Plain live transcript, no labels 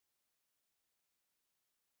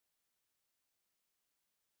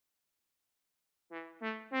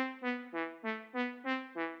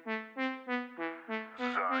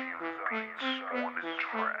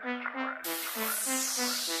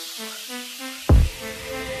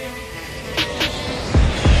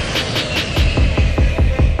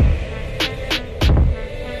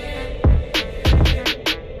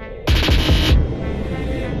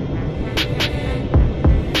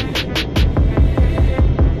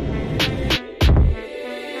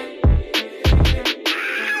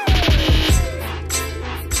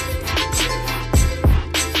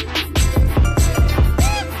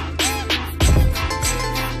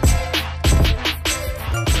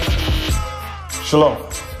Shalom.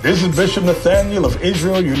 This is Bishop Nathaniel of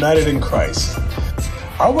Israel United in Christ.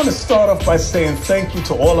 I want to start off by saying thank you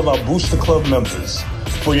to all of our Booster Club members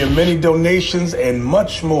for your many donations and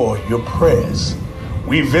much more, your prayers.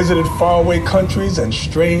 We visited faraway countries and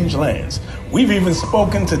strange lands. We've even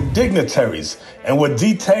spoken to dignitaries and were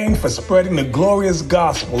detained for spreading the glorious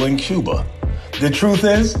gospel in Cuba. The truth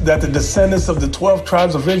is that the descendants of the 12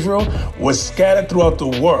 tribes of Israel were scattered throughout the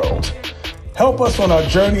world. Help us on our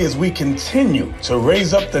journey as we continue to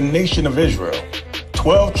raise up the nation of Israel.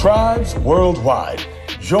 12 tribes worldwide.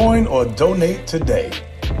 Join or donate today.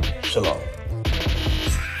 Shalom.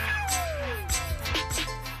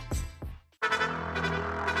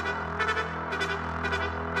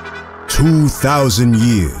 "2,000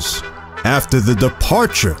 years after the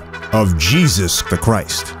departure of Jesus the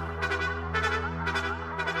Christ,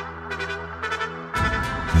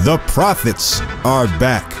 the prophets are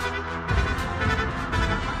back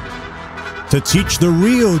to teach the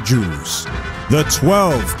real Jews, the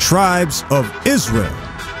 12 tribes of Israel,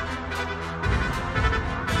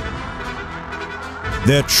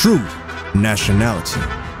 their true nationality."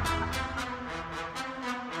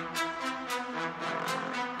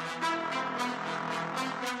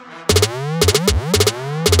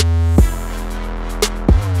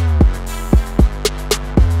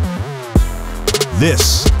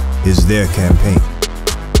 This is their campaign.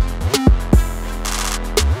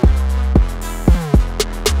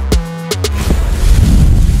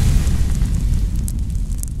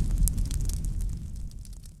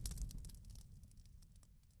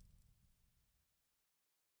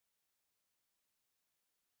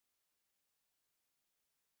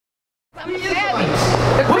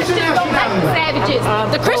 The Christians don't like the savages.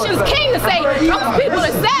 The Christians came to say, those people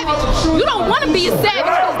are savage. You don't want to be a savage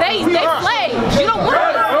because they slaves. You don't want to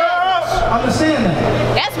be a savage. Understand that.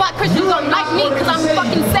 That's why Christians don't like me, because I'm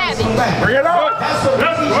fucking savage. Bring it up. That's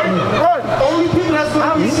what only people that's going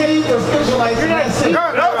to be saved are Israelites.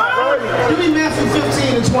 Give me Matthew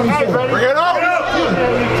 15 and 24. Bring it up.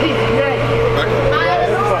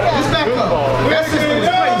 Just back up. That system is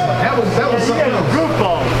crazy. That was something else.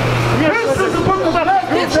 Goofball. This is the book of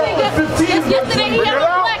Matthew chapter 15. Yesterday he had a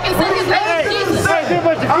black and said his name is Jesus. He had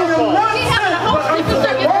a whole different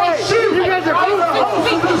circumstance. You guys are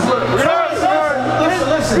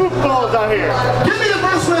goofballs out here. Give me the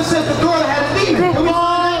verse where it says the daughter had a demon.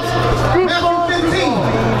 Goofballs. Matthew 15.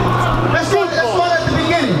 Let's start at the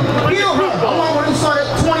beginning. Heal her. I want to start at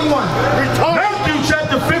 21. Matthew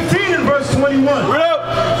chapter 15 and verse 21.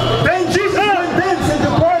 Then Jesus went thence and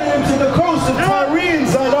departed into the coast of Tyre and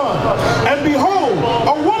Zidon. And behold,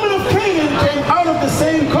 a woman of Canaan came out of the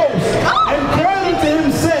same coast and cried unto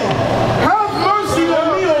him, saying, Have mercy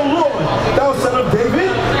on me, O Lord, thou son of David.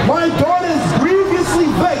 My daughter is grievously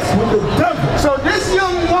vexed with the devil. So this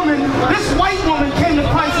young woman, this white woman came to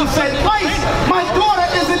Christ and said, Christ, my daughter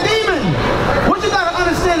is a demon. What you got to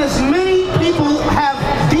understand is many people have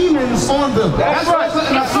demons on them. That's right.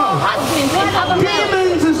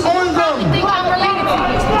 Demons is on them.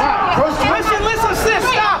 Listen, sis,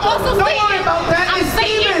 stop. Don't worry about that. It's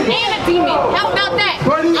demons. How about that?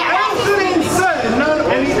 But he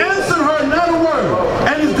answered her not a word.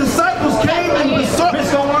 And his disciples came and besought.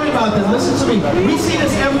 Miss, don't worry about this. Listen to me. We see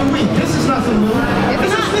this every week. This is nothing new.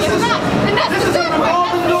 This is the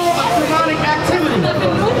abnormal demonic activity.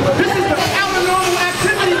 This is the abnormal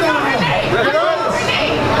activity going on.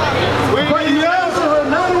 But he answered her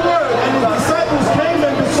not a word. And his disciples came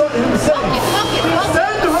and besought him, saying,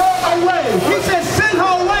 Send her away. He said, send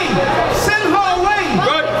her away. Send her away.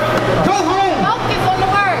 Go home. Focus on the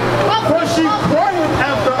word. For she crieth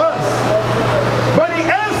after us. But he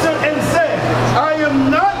answered and said, I am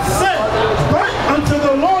not sent but unto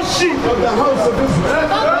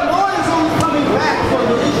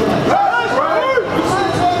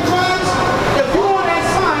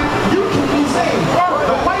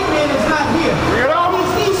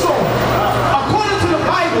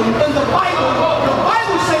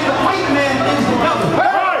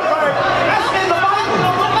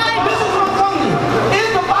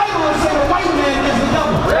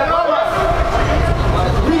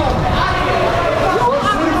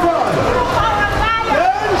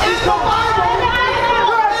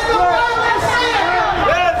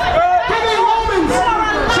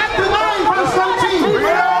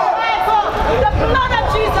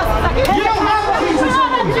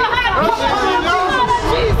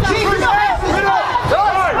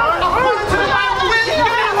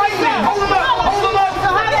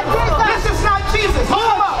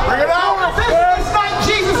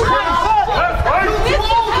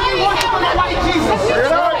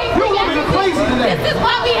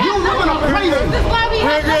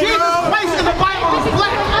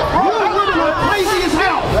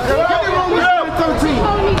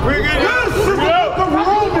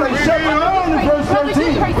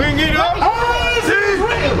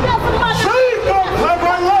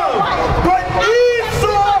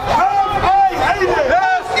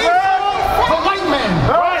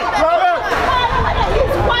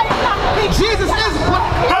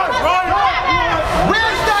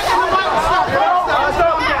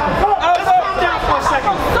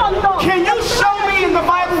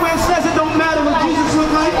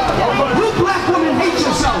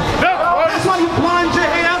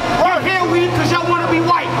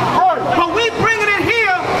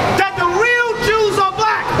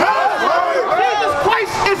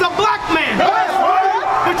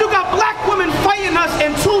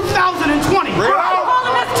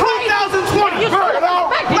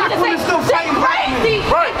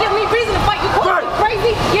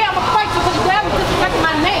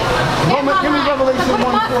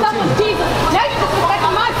my son was Jesus. Now you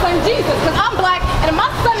disrespecting my son Jesus, because I'm black, and my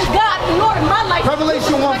son is God and Lord in my life.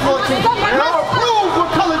 Revelation 1:14. Now prove what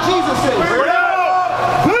color Jesus is.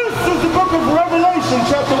 This is the book of Revelation,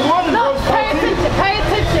 chapter 1 and No, verse pay 14. attention, pay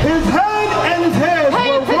attention. His head and his hairs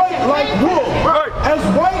were white like wool, as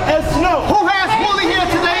white as snow. Who has woolly hair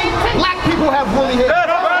today? Black people have woolly hair.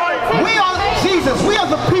 We are Jesus. We are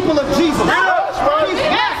the people of Jesus.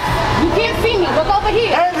 Yes. You can't see me. Look over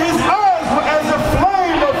here. And his eyes were as a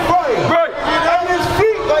flame of fire, and his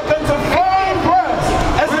feet like unto fine brass,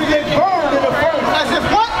 as if they burned in a furnace. As if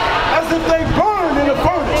what? As if they burned in a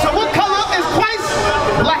furnace. So what color is Christ?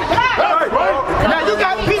 Black. Now you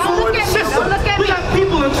got people in the system. We got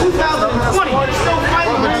people in 2020 still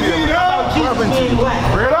fighting about Jesus being black.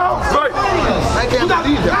 You got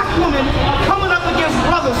black women coming up against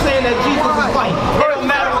brothers saying that Jesus is white. It don't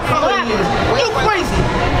matter what color he is. You crazy.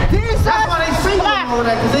 That's why they single and all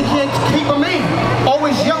that, because they can't keep a man.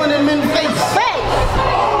 Always yelling in men's face.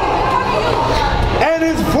 And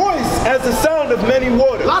his voice as the sound of many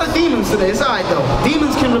waters. A lot of demons today. It's alright though.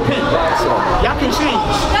 Demons can repent. Y'all can change.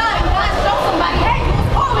 God, show somebody. Hey,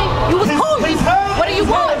 you was calling. What do you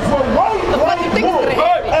want? What do you think is gonna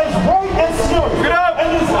happen? As white as snow. And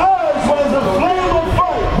his eyes were as a flame of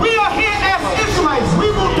fire. We are here as Israelites. We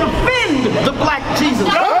will defend the black Jesus.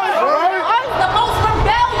 The most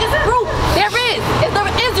rebellious group there is the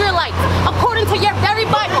Israelites, according to your very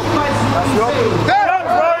Bible.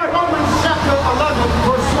 Romans chapter 11,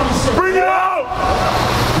 verse 26. Bring it out!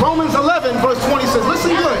 Romans 11, verse 26.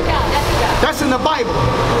 Listen good. That's in the Bible.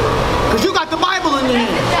 Because you got the Bible in your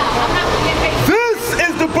hand. This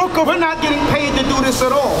is the book of... We're not getting paid to do this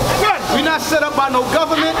at all. We're not set up by no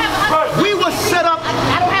government. We were set up...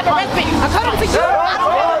 I don't have a husband. According to you, I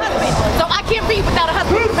don't have a husband. So I can't read without a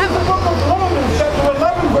husband. This is the book of Romans, chapter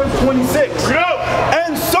 11, verse 26.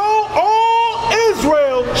 And so all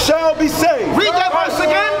Israel shall be saved. Read that verse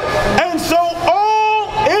again. And so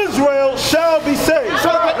all Israel shall be saved.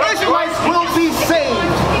 So the Israelites will be saved.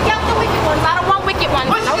 You got the wicked ones. I don't want wicked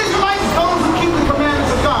ones. Which Israelites? Those who keep the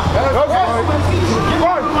commandments of God. That's what teaches. Give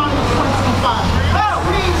me Deuteronomy 25. Let's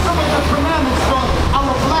read some of the commandments from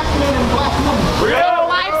our black men and black women. The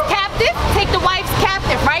wives captive, take the wives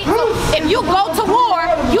captive, right? So if you go to war,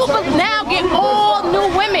 you will now get all new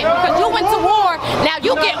women. Because you went to war, now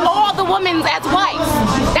you get all the women as wives.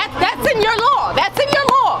 That's in your law. That's in your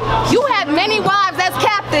law. You have many wives as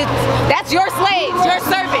captives. That's your slaves, your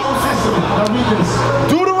servants.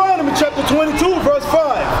 Deuteronomy chapter 22, verse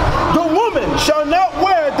 5. The woman shall not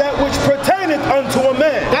wear that which pertaineth unto a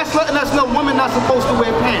man. That's letting us know women not supposed to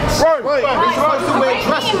wear pants. Right. They're supposed to wear Rape me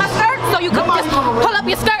dresses. in my skirt, so you can just pull up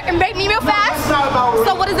your skirt and rape me real fast.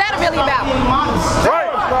 So what is that really about?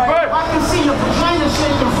 I can see your vagina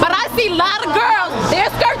shaking. But I see a lot of girls, their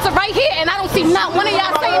skirts are right here, and I don't see not one of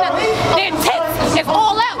y'all saying nothing. Their tits is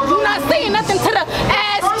all out. You're not saying nothing to the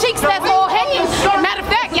ass cheeks that's all hanging. Matter of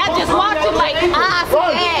fact, y'all just watching like I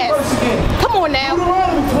see ass. Come on now.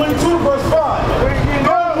 Deuteronomy 22, verse 5.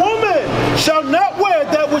 The woman shall not wear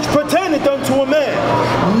that which pertaineth unto a man,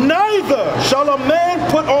 neither shall a man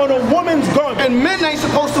put on a woman's garment. And men ain't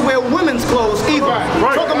supposed to wear women's clothes either.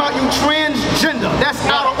 Talking about you transgender. That's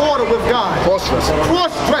out of order with God. Cross-dressing.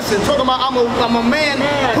 Cross-dressing. Talking about I'm a man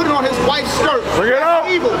putting on his wife's skirt. Bring it out.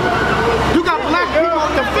 Evil. You got black people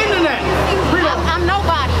defending that. I'm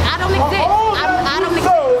nobody. I don't exist. I don't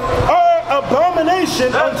exist. Are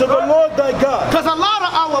abomination unto the Lord thy God. Because a lot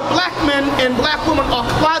of our black men and black women are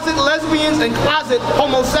closet lesbians and closet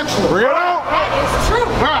homosexuals. Bring it out. That is true.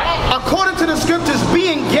 Right. According to the scriptures,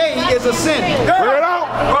 being gay is a sin. Bring it out.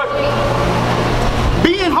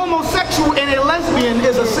 Being homosexual and a lesbian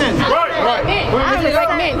is a sin. I only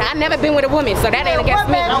like men. I've never been with a woman, so that ain't against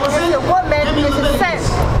me.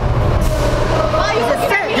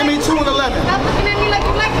 Give me 2 and 11. Stop looking at me like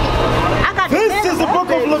you like me. This is the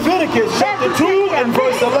book of Leviticus, chapter 2 and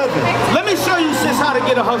verse 11. Let me show you, sis, how to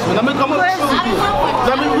get a husband. I'm gonna show you.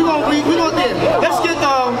 Let's get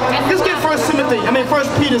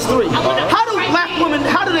 1 Peter 3.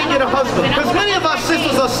 How do they get a husband? Because many of our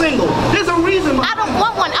sisters are single. There's a reason. I don't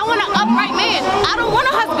want one. I want an upright man. I don't want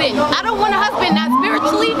a husband. I don't want a husband, not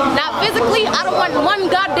spiritually, not physically. I don't want one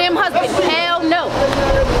goddamn husband. Hell no.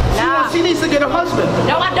 Nah. She needs to get a husband.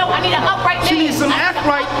 No, I don't. I need an upright man. She needs some act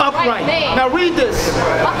right, upright. Now read this.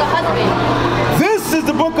 Fuck a husband. This is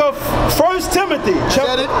the book of 1 Timothy,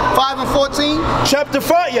 Said it? 5 and 14. chapter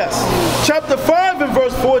 5, yes. Chapter 5 and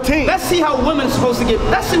verse 14. Let's see how women's supposed to get.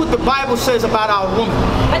 Let's see what the Bible says about our woman.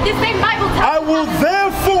 But this same Bible tells I will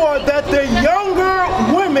therefore that the younger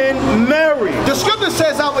women marry. The scripture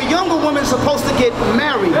says our younger women supposed to get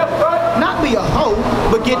married. Not be a hoe,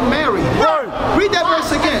 but get married. Right. Read that verse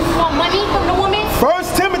again. You want money from the woman?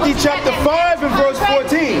 1 Timothy chapter 5 and verse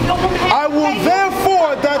 14. I will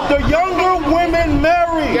therefore that the younger women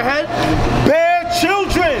marry, bear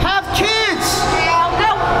children, have kids,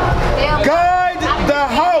 guide the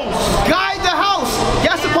house. Guide the house.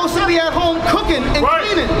 Y'all supposed to be at home cooking and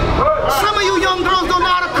cleaning. Some of you young girls don't know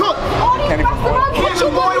how to cook. Can't you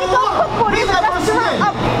boil water? Read that verse again.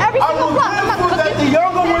 I will therefore that the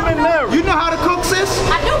younger women marry. You know how to cook, sis?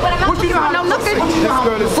 I do, but I'm not What you know how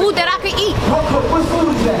to cook? food that I could eat. What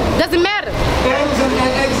food is that? Doesn't matter. Eggs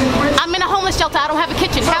and grits? I'm in a homeless shelter. I don't have a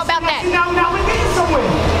kitchen. How about that? Now we're getting somewhere.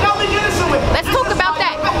 Let's talk about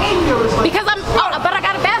that. Because but I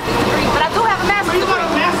got a master's degree. But I do have a master's degree.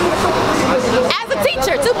 As a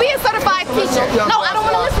teacher, to be a certified teacher. No, I don't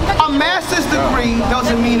want to listen to A master's degree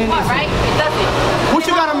doesn't mean anything. Right? It doesn't. What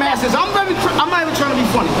you got a master's? I'm not even trying to be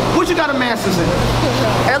funny. What you got a master's in?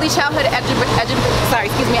 Early childhood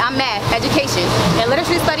I'm math, education, and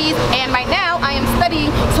literature studies, and right now I am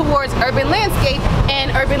studying towards urban landscape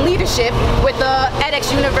and urban leadership with the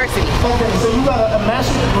edX University. Okay, so you got a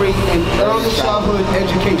master's degree in early childhood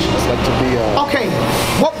education. Okay,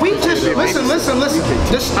 what we just listen.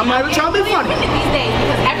 I'm not even trying to be funny. These days,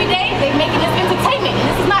 because every day they making this entertainment, and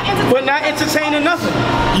this is not entertainment. We're not entertaining nothing.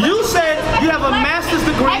 You said you have a master's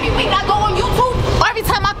degree. Every week I go on YouTube. Every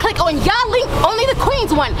time I click on y'all link, only the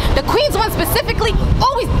Queens one. The Queens one specifically,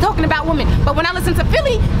 always talking about women. But when I listen to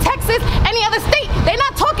Philly, Texas, any other state, they're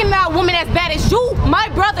not talking about women as bad as you, my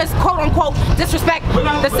brothers, quote unquote, disrespect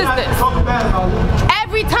the sisters.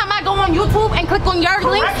 Every time I go on YouTube and click on your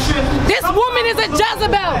link, this woman is a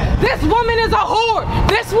Jezebel. This woman is a whore.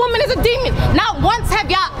 This woman is a demon. Not once have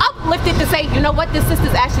y'all uplifted to say, you know what, this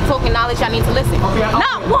sister's actually talking knowledge, I need to listen.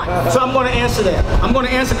 Not once. So I'm going to answer that. I'm going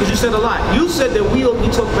to answer because you said a lot. You said that we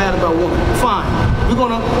talk bad about women. Fine.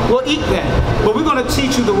 We'll eat that. But we're going to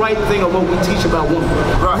teach you the right thing of what we teach about women.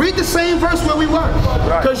 Right. Read the same verse where we were.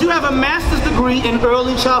 Because you have a master's degree in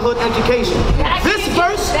early childhood education. This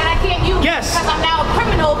verse that I can't use because I'm now a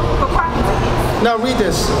criminal for property. Now read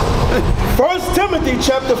this. 1 Timothy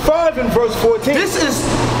chapter 5 and verse 14. This is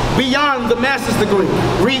beyond the master's degree.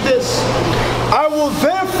 Read this. I will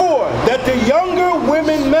therefore that the younger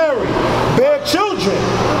women marry, bear children,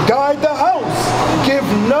 guide the house, give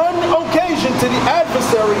none occasion to the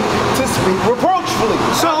adversary to speak reproachfully.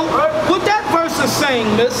 So, what that verse is saying,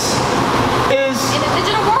 miss, is... In the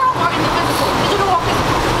digital world or in the physical? Digital or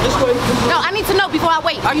physical? This way. No, I need to know before I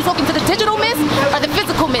wait. Are you talking to the digital miss or the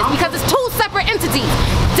physical miss? Because it's two separate entities.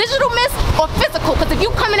 Digital miss or physical? Because if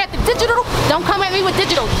you coming at the digital, don't come at me with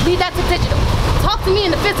digital. Leave that to digital. Talk to me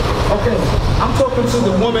in the physical. Okay, I'm talking to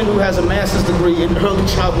the woman who has a master's degree in early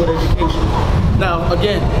childhood education. Now,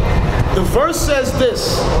 again, the verse says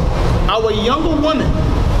this: our younger women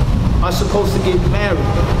are supposed to get married.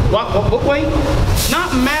 Wait, not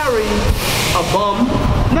marry a bum,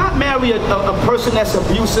 not marry a person that's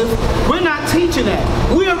abusive. We're not teaching that.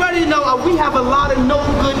 We already know we have a lot of no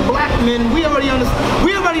good black men. We already understand.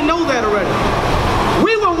 We already know that already.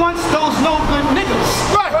 We were once those no good niggas,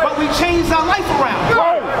 but we changed our life around.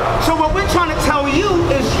 So what we're trying to tell you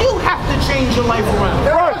is you have to change your life around.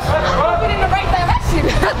 Moving in the right direction.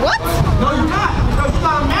 What? No, you're not, because you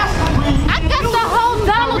got a master's degree. I got the whole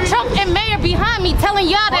Donald Trump and mayor behind me telling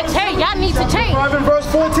y'all that y'all need to change. 5 and verse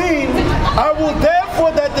 14. I will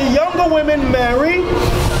therefore that the younger women marry,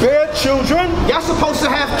 bear children. Y'all supposed to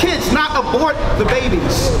have kids, not abort the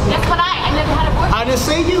babies. That's what I never had a boyfriend. I didn't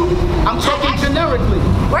say you. I'm talking generically.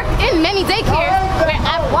 Worked in many daycares where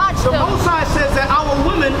I've watched The them. Most High says that our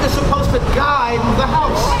woman is supposed to guide the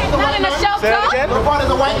house. Not in a shelter. Your father's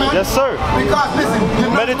a white man? Yes, sir. Because, listen,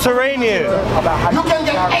 Mediterranean. you can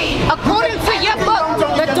get paid. According to your book,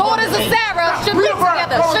 the daughters of Sarah should live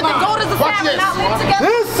together. Should the daughters of Sarah not live together?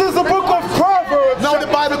 This is the book of Proverbs. Now the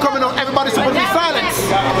Bible coming on, everybody's supposed to be silent.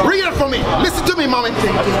 Read it for me. Listen to me, mommy.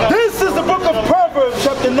 This is the book of Proverbs,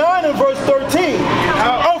 chapter 9 and verse 13.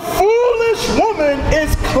 A foolish woman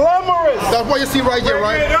is clamorous. That's what you see right here,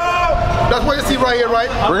 right? That's what you see right here, right?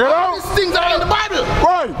 Bring it out. These things are in the Bible.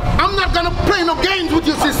 Right. I'm not gonna play no games with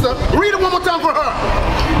you, sister. Read it one more time for her.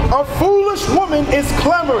 A foolish woman is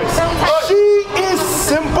clamorous. She is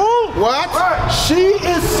simple. What? She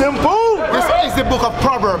is simple. This is the book of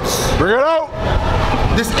Proverbs. Bring it out.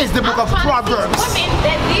 This is the book of Proverbs.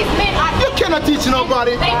 You cannot teach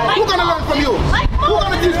nobody. Who's gonna learn from you? Who's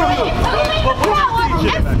gonna teach from you?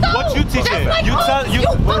 What you teaching? You tell you.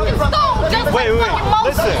 Wait.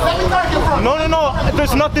 Listen. No.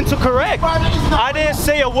 There's nothing to correct. I didn't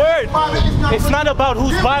say a word. It's not about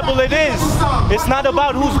whose Bible it is. It's not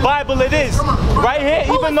about whose Bible it is. Right here,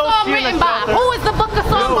 even though written by? Who is the book of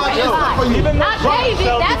Psalms written by? Even Not David.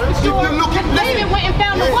 That's for sure. Listen,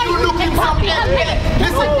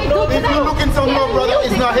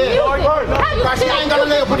 her head. She ain't got a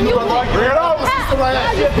leg put in you, brother. Bring it over, sister, right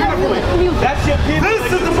here. That's your people. This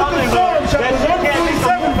is the book of Psalms, chapter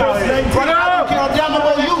 147, verse 19. Brother, I don't care damn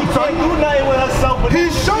about you. She can't do nothing with herself. He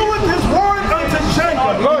showeth his word unto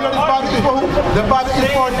Jacob. Lord, this Bible is for who? The Bible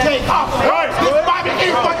is for Jacob. This Bible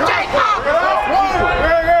is for Jacob.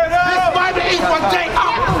 This Bible is for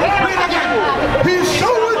Jacob. Read it again. He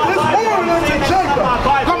showeth his word unto Jacob.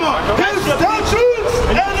 Come on. His statutes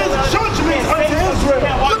and his judgments unto Israel.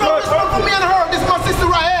 You know this one for me and her. This is my sister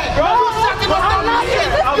right here. You sucking us down the shit.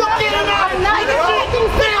 You're kidding us.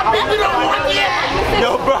 Damn, people don't want you.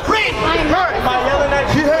 Yo, bro. Read. Am I yelling at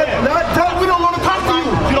you? He had not done. We don't want to talk to you.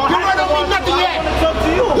 You don't mean nothing yet. Talk to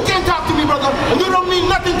you. You can't talk to me, brother. You don't mean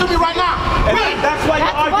nothing to me right now. And Read. that's why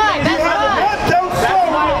you're arguing. That's fine. Not done so.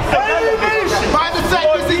 Any nation. Bible says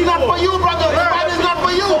this is not for you, brother. The Bible is not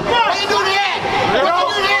for you. What you do the head? What you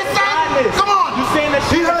do the head, son? Come on. You saying that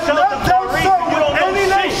He she has not done so with any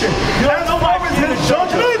nation. As far as his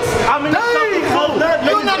judgments,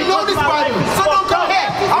 You not know this Bible. So don't come here.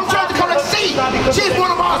 I'm trying to correct she. She's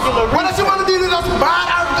one of us. Whether she want to deal with us bad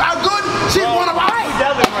or good, she's one of us.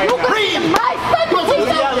 Read. My son, teach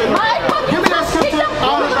them. My fucking Give me that son, teach scripture. them.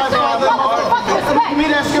 You're gonna show the mother fucking respect. Give me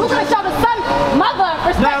that You're scripture. gonna show the son, mother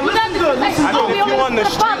respect. Now, listen to it. Listen I know to if you on the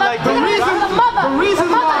street like The this, reason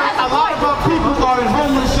why a lot of our people are in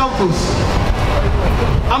homeless shelters.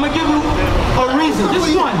 I'm gonna give you a reason.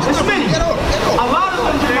 Just one. It's many. A lot of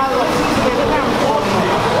them do not like their parents.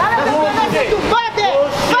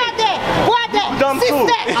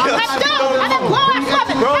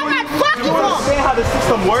 You understand how the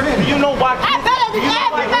system works? Do you know why?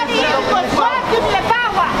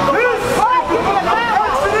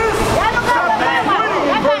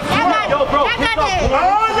 Yo, bro,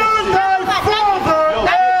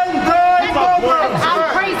 I'm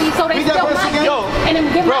crazy, so they still like me and then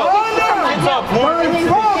give me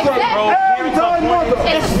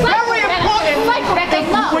it's very important that they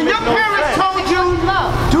love. When your parents told you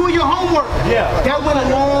do your homework, that went a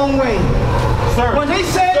long way. Sir, When they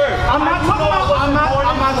said, I'm not talking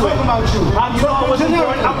about you. How do you know I wasn't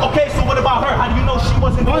born? Okay, so what about her? How do you know she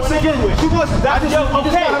wasn't born? Once again, she wasn't. That's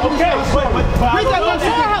okay.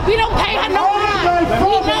 We don't pay her no mind.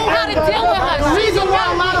 We know how to deal with her. She's a no.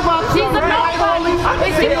 She's a no.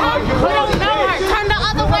 If she comes, we don't know her. Turn the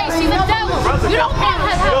other way. She's a devil. You don't want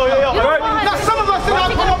her. Now, some of us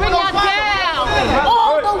She's gonna bring her down,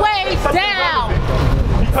 all the way down,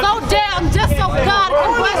 so down, just so God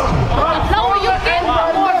can bless you. The lower you get, the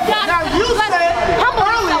more God Now, can you bless said you. Humble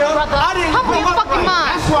earlier, yourself, brother. I didn't Humble grow your up fucking like that. mind.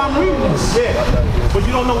 That's why I'm reading this. But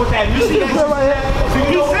you don't know what that means.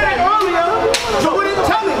 You said it earlier, so what did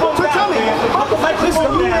tell me? So tell me. Listen,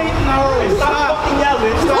 you ain't no. Stop fucking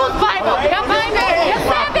yelling. Whose Bible? Your Bible? Your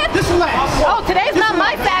Sabbath? This last. Oh, today's not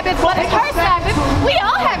my Sabbath, but it's her Sabbath. We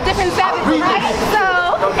all have different Sabbaths, right? So,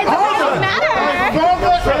 it doesn't matter.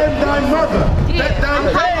 Father and thy mother. Yeah, I'm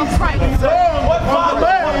high on Christ. What father?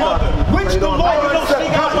 Which the Lord said,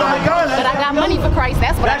 But I got money for Christ,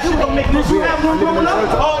 that's what I do. Did you have one growing up?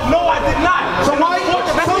 Oh, no, I did not. So why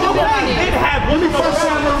you did have one. First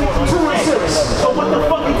Samuel 2 and 6. So what the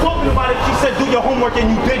fuck you talking about? If she said do your homework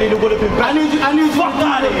and you did it, it would have been better. I need you Fuck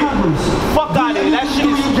out of here. Fuck out of here. That shit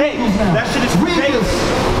is gay. That shit is ridiculous.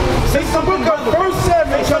 It's the book of 1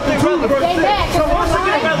 Samuel chapter 2 verse 6. So once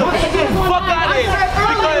again, fuck out of here.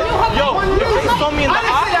 Because, yo, if they saw me in the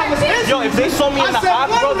eye, if they saw me in the eye,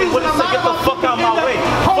 bro, they would have said get the fuck out my way.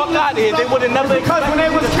 Fuck out of here. They would have never. Because when they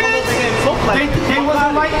was kids, they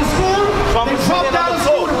wasn't right in school. They dropped out of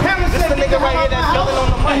school. The parents said, this nigga right here that's yelling on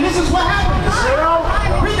the mic. and this is what happens.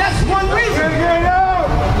 That's one reason.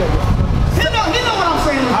 He know what I'm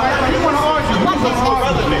saying, right? He want to argue. He want to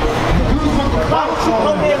argue. Why don't you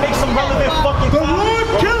come here and make some relevant fucking The Lord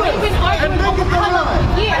killeth We've been arguing and maketh alive.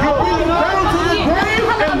 Yeah. He bring it down to the grave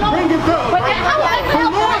and bring it down. But then how is that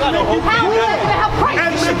gonna help Christ? How is that gonna help Christ?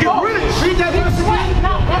 And make it rich. Read that verse again.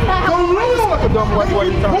 No, that's not The how Lord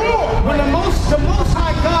make it poor. When the most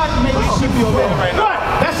high God makes you feel better.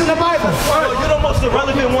 That's in the Bible. You're the most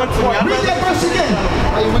irrelevant one to me. Read that verse again.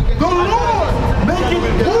 The Lord make it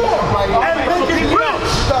poor and make it rich.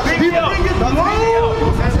 He bring it low.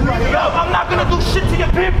 Yo, I'm not gonna do shit to your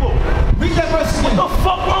people. Read that verse again. What the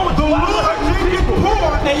fuck wrong with The you? Lord make it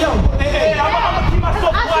poor. Hey, yo. Hey, I'm gonna keep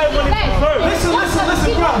myself quiet when it's deserved. Listen,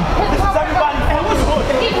 bro. This is everybody fucking hood.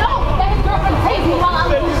 He knows that his girlfriend pays me while I'm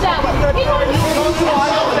in the shower. He knows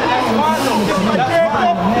That's fine though. That's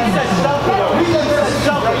fine. He said shelter though. He said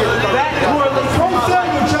shelter. That correlates to my life.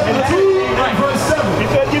 Samuel chapter 2 verse 7. He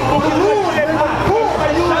said you The Lord make it poor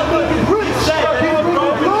and make it rich. He bring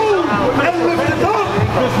it low and lift it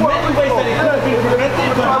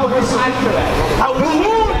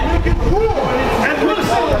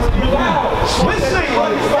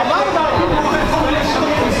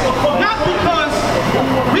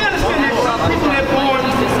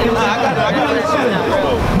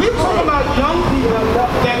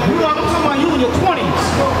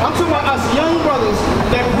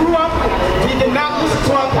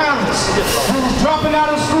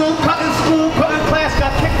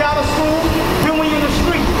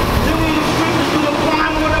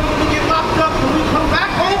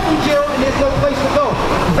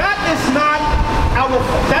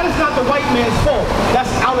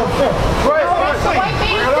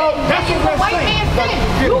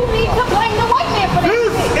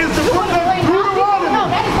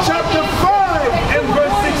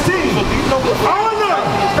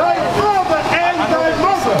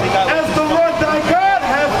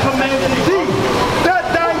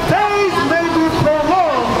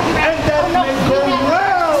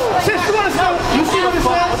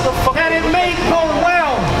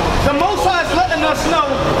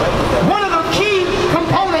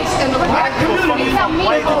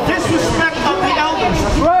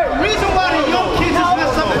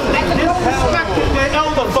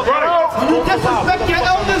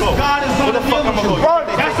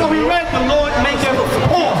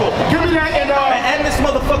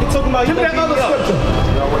talking about give me that other scripture.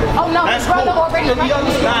 Oh no, his brother already. Nah,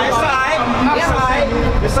 it's alright. It's alright.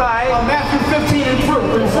 It's alright. Matthew 15 and 2.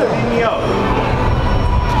 Beat me up.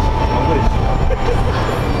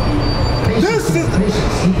 This is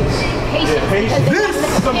Patience. This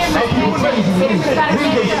is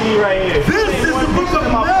the book of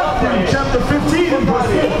Matthew, chapter 15 and verse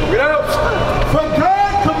 4. For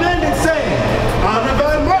God commanded, saying, honor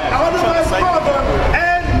thy father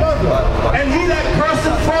and mother, and he that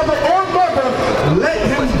curseth father or mother, let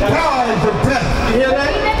him die the death. You hear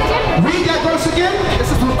that? Read that verse again.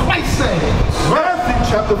 This is what Christ said. Matthew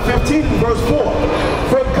chapter 15 and verse 4.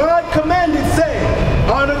 For God commanded, saying,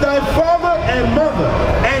 honor thy father and mother,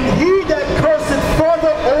 and he that curseth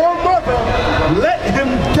father or mother, let him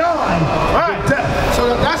die the death. So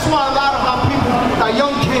that's why a lot of our people, our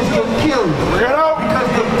young kids get killed. Because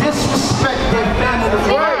they disrespect their family.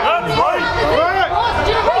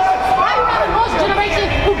 Lost generation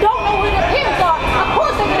who don't know who their parents are. Of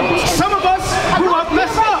course they're going to be. Some of us grew up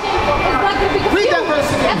messed up. Read that verse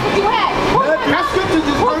again. That's what you had. That scripture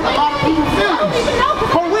just hurt a lot of people's feelings.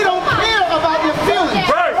 But we don't care about your feelings.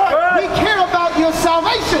 We care about your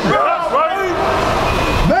salvation.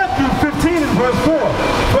 Matthew 15 and verse 4.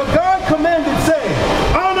 For God commanded, saying,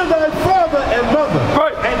 honor thy father and mother,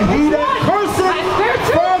 and he that curseth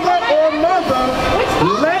father or mother,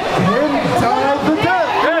 let him die the death.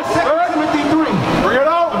 2 Timothy 3.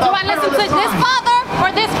 Do I listen to this father or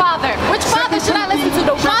this father? Which father should I listen to?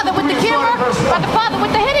 The father with the camera or the father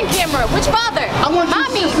with the hidden camera? Which father?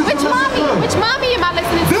 Mommy. Which mommy? Which mommy am I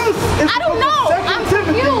listening to? This is I don't know. I'm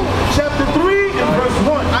confused. Chapter 3 and verse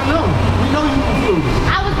 1. I know. We know you're confused.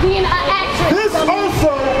 I was being an actress. This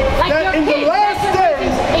also, Like that your in the kids, last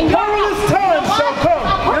days, perilous times shall come.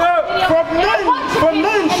 For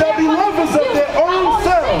men shall be lovers of their own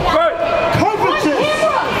selves, covetous,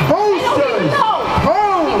 boasters,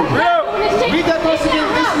 proud. Read that verse again.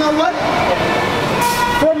 This know what?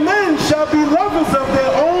 For men shall be lovers of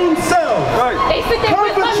their own selves. They sit there,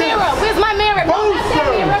 where's my mirror? Where's my mirror? No, not that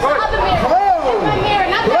mirror, the other mirror. Where's my mirror?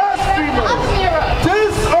 Not that mirror, the other mirror.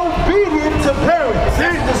 Disobedient to parents.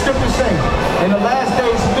 That's what the scripture saying. In the last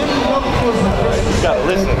days, many young kids will disrespect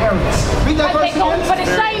their parents. Read that But verse they go again. for the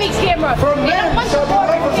shiny camera. For They men don't want the shall be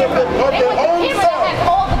boring lovers camera. of They their want the own camera that has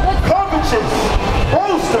all the good stuff. covetous,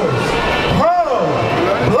 boasters, proud,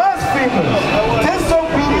 blasphemers,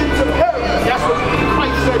 disobedient to parents. That's what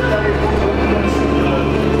Christ said.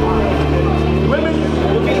 Women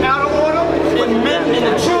will be out of order, and men and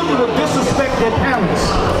the children will disrespect their parents.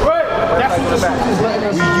 That's what the scripture is letting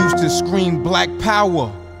us know. We used to scream Black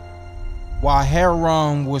Power while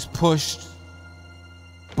heroin was pushed.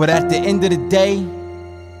 But at the end of the day,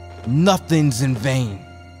 nothing's in vain.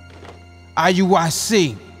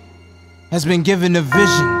 IUIC has been given a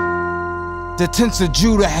vision. The tents of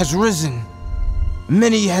Judah has risen.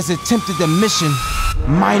 Many has attempted the mission,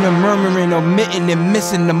 minor murmuring, omitting, and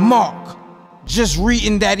missing the mark. Just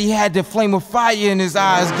reading that he had the flame of fire in his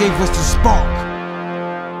eyes gave us the spark.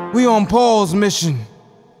 We on Paul's mission.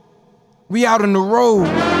 We out on the road,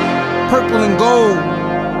 purple and gold,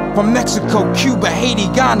 from Mexico, Cuba, Haiti,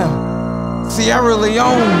 Ghana, Sierra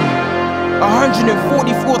Leone.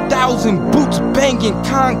 144,000 boots banging,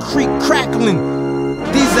 concrete crackling.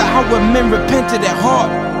 These are our men repented at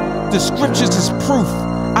heart. The scriptures is proof.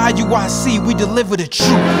 IUIC, we deliver the truth.